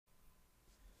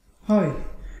Hi,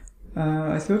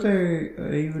 I thought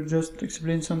I would just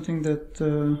explain something that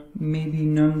maybe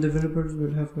non-developers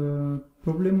will have a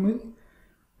problem with,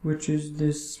 which is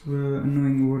this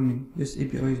annoying warning. This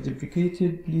API is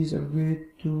deprecated, please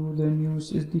upgrade to the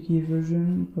newest SDK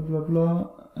version, blah blah blah,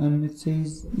 and it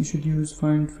says you should use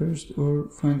findFirst or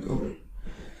findAll.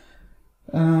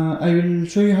 I will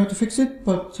show you how to fix it,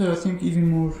 but I think even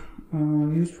more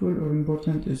useful or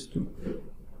important is to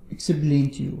explain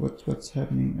to you what's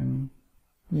happening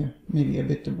and maybe a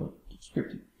bit about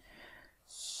scripting.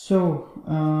 So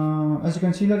as you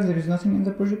can see, like, there is nothing in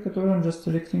the project at all. I'm just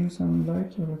selecting some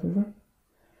light or whatever,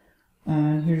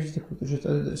 and here's the code. I just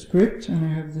added a script and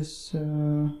I have this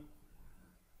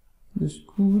this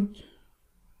code,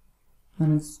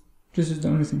 and this is the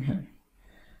only thing happening.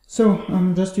 So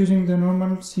I'm just using the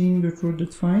normal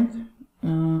scene.root.find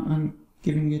and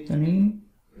giving it a name,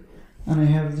 and I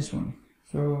have this one.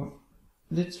 So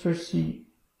let's first see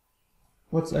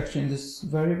what's actually in this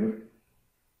variable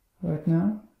right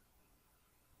now.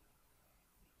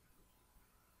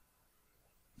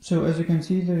 So as you can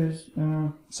see, there is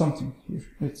something here,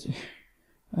 let's see,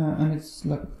 and it's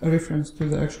like a reference to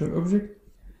the actual object,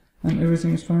 and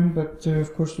everything is fine, but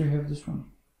of course we have this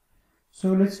one.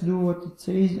 So let's do what it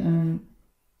says, and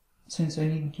since I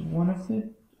need one of it,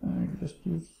 I just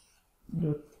use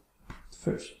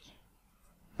 .first.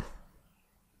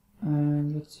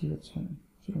 And let's see what's happening.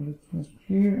 So let's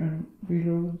clear and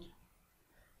reload.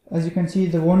 As you can see,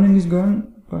 the warning is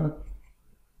gone, but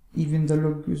even the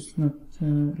log is not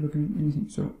logging anything.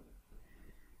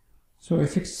 So I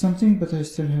fixed something, but I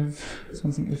still have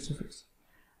something else to fix.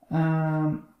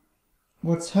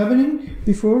 What's happening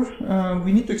before?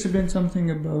 We need to explain something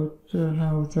about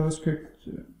how JavaScript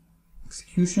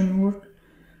execution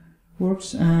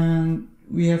works, and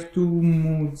we have two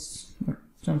modes.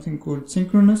 Something called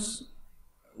synchronous,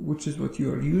 which is what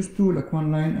you are used to, like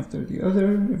one line after the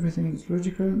other, everything is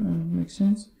logical and makes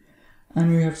sense.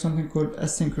 And we have something called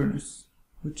asynchronous,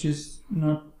 which is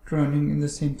not running in the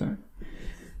same time.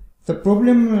 The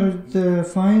problem with the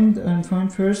find and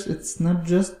findFirst, it's not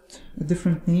just a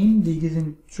different name. They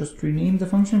didn't just rename the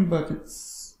function, but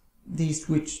they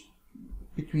switched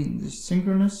between the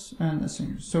synchronous and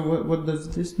asynchronous. So what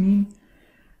does this mean?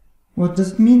 What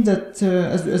does it mean? That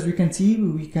as we can see,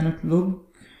 we cannot log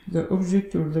the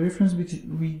object or the reference because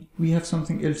we have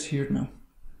something else here now.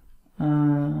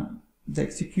 The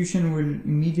execution will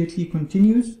immediately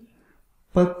continue,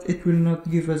 but it will not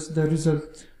give us the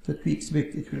result that we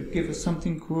expect. It will give us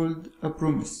something called a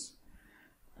promise.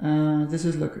 This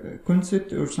is like a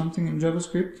concept or something in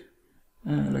JavaScript.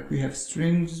 Like we have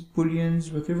strings,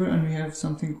 booleans, whatever, and we have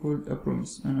something called a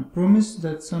promise. And a promise,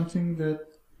 that's something that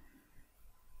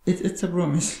it's a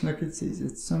promise, like it says,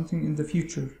 it's something in the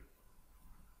future.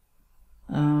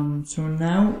 So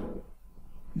now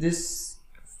this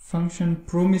function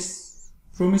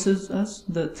promises us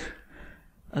that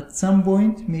at some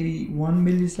point, maybe 1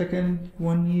 millisecond,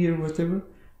 1 year, whatever,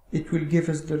 it will give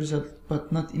us the result,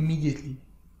 but not immediately.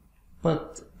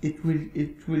 But it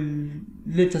will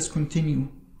let us continue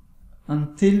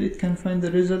until it can find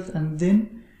the result, and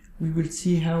then we will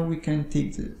see how we can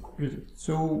take the result.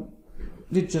 So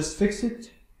let's just fix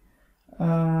it.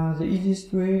 The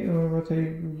easiest way, or what I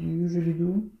usually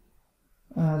do,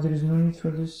 there is no need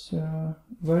for this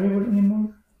variable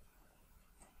anymore.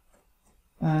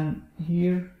 And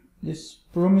here, this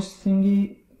promise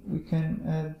thingy, we can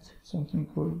add something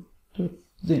called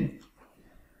 .then.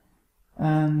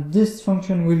 And this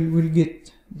function will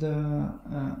get the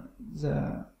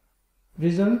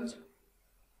result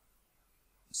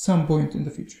some point in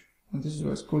the future. And this is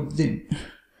what's called then.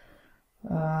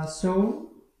 So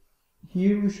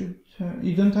here we should,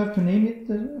 you don't have to name it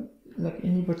like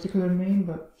any particular name,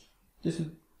 but this is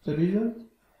the result,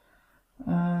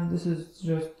 and this is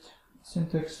just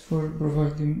syntax for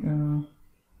providing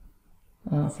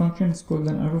a function. It's called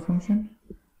an arrow function,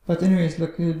 but anyways,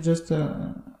 like it just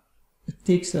it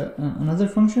takes another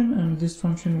function, and this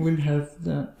function will have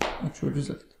the actual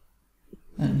result.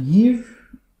 And here,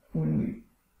 when we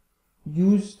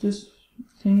use this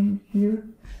thing here,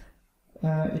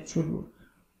 it should work.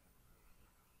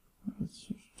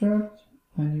 Let's start,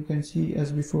 and you can see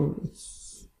as before,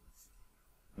 it's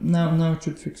now it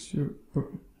should fix your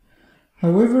problem.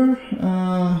 However,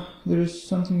 there is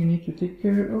something you need to take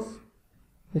care of.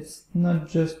 It's not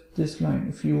just this line.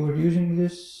 If you were using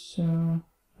this,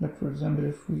 like for example,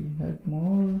 if we had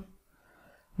more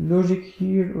logic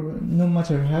here, or no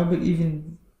matter how big,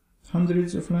 even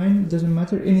hundreds of lines, it doesn't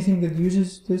matter. Anything that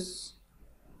uses this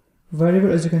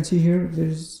variable, as you can see here, there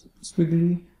is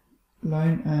squiggly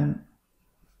line, and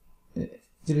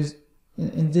there is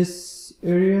in this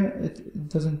area it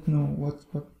doesn't know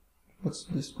what's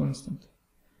this constant,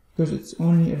 because it's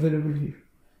only available here.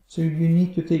 So you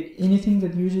need to take anything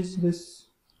that uses this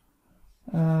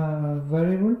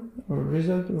variable or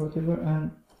result or whatever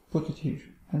and put it here.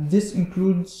 And this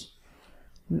includes,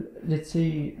 let's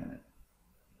say,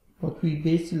 what we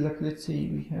basically, like, let's say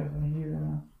we have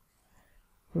here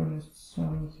promised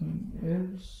something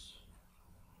else.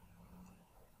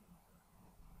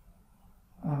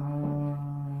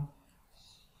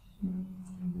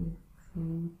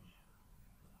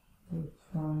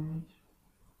 Find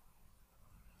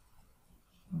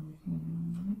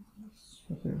something,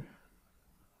 whatever.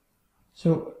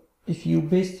 So if you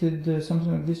pasted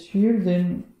something like this here,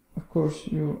 then of course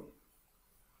you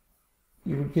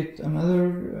will get another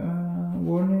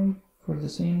warning for the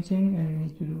same thing, and you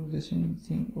need to do the same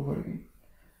thing over again.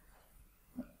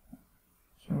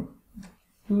 So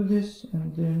do this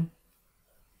and then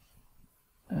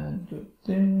add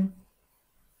 .then,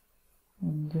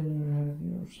 and then you have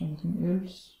your something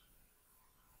else,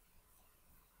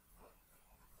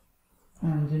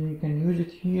 and then you can use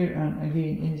it here. And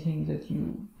again, anything that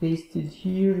you pasted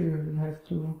here, you will have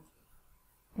to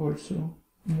also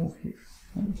move here,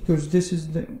 because this is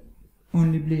the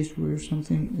only place where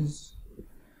something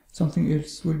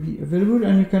else will be available.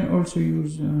 And you can also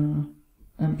use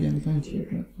ambient event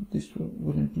here. This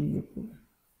wouldn't be a problem.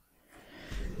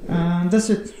 And that's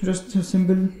it, just a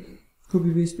simple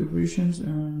copy-paste operations.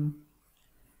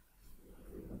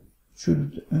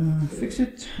 Should fix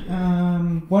it.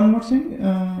 One more thing,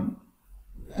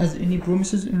 as any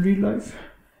promises in real life,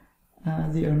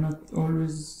 they are not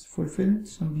always fulfilled.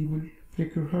 Some people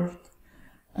break your heart,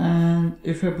 and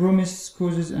if a promise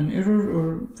causes an error,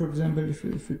 or for example if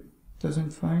it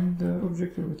doesn't find the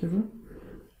object or whatever,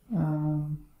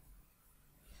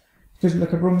 because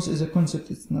like a promise is a concept,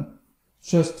 it's not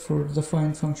just for the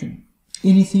find function.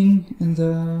 Anything in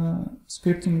the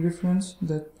scripting reference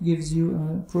that gives you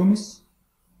a promise,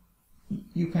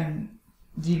 you can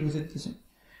deal with it the same.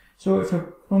 So if a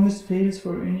promise fails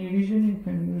for any reason, you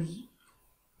can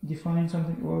define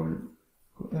something or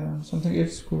something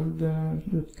else called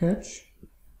 .catch,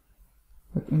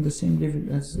 but on the same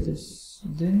level as this.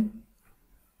 Then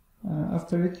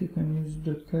after it you can use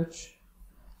 .catch,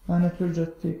 and it will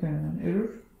just take an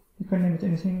error. You can name it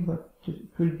anything, but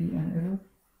it will be an error,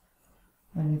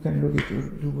 and you can log it or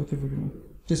do whatever you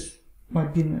want. This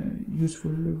might be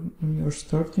useful when you're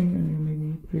starting and you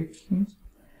maybe break things.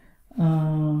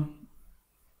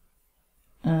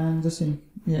 And the same,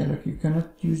 yeah, like you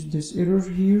cannot use this error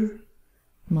here,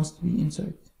 must be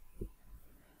inside.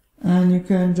 And you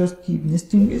can just keep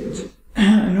nesting it.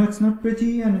 I know it's not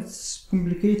pretty and it's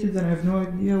complicated and I have no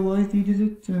idea why they did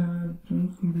it.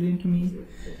 Don't complain to me,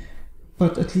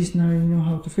 but at least now you know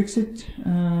how to fix it.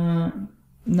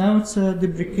 Now it's a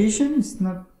deprecation, it's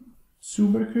not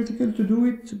super critical to do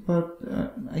it, but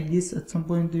I guess at some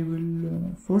point they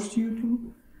will force you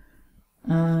to.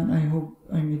 And I hope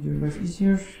I made your life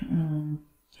easier.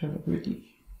 Have a great day.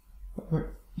 Bye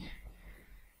bye.